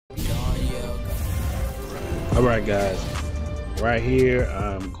All right, guys, right here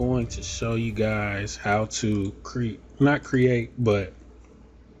I'm going to show you guys how to not create, but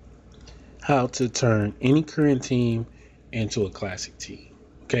how to turn any current team into a classic team.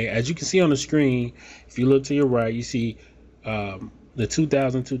 Okay, as you can see on the screen, if you look to your right, you see the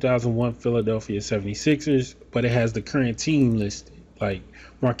 2000-2001 Philadelphia 76ers, but it has the current team listed, like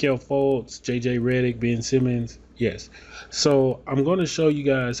Markelle Fultz, JJ Redick, Ben Simmons. Yes, so I'm going to show you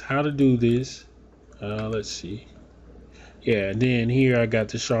guys how to do this. Let's see. Yeah, and then here I got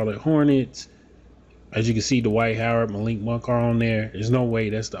the Charlotte Hornets. As you can see, Dwight Howard, Malik Monk are on there. There's no way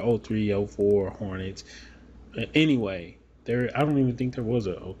that's the 03-04 Hornets. Anyway, I don't even think there was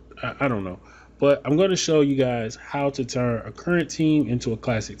I don't know. But I'm going to show you guys how to turn a current team into a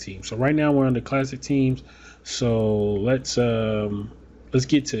classic team. So right now we're on the classic teams. So let's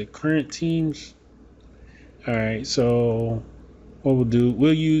get to current teams. All right, so what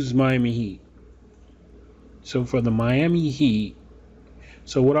we'll use Miami Heat. So for the Miami Heat,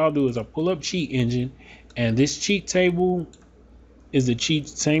 so what I'll do is I'll pull up Cheat Engine, and this cheat table is the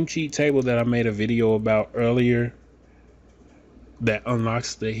same cheat table that I made a video about earlier that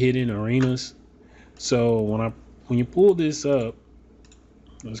unlocks the hidden arenas. So when you pull this up,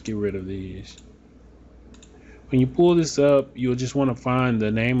 let's get rid of these. When you pull this up, you'll just want to find the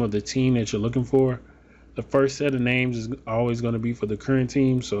name of the team that you're looking for. The first set of names is always going to be for the current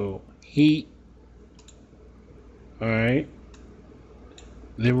team. So Heat. All right.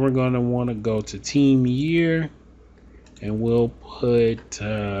 Then we're going to want to go to team year, and we'll put,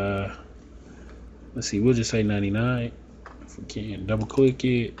 let's see, we'll just say 99. If we can double click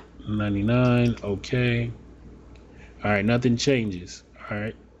it, 99. Okay. All right. Nothing changes. All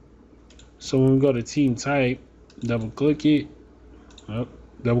right. So when we go to team type, double click it. Oh,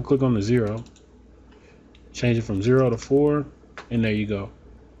 double click on the 0. Change it from 0 to 4. And there you go.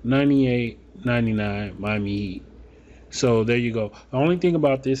 98, 99, Miami Heat. So there you go. The only thing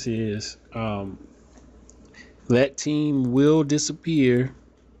about this is that team will disappear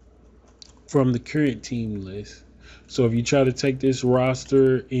from the current team list. So if you try to take this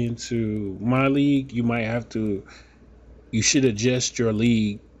roster into my league, you should adjust your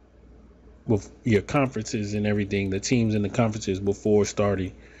league with your conferences and everything, the teams in the conferences before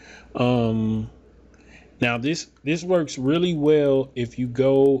starting. Now this works really well if you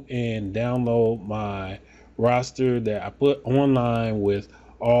go and download my roster that I put online with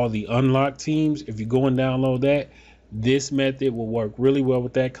all the unlocked teams. If you go and download that, this method will work really well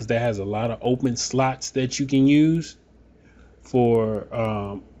with that, because that has a lot of open slots that you can use for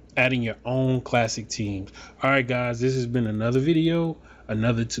adding your own classic teams. All right, guys, this has been another video,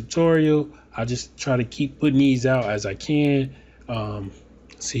 another tutorial. I just try to keep putting these out as I can.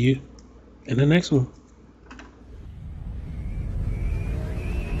 See you in the next one.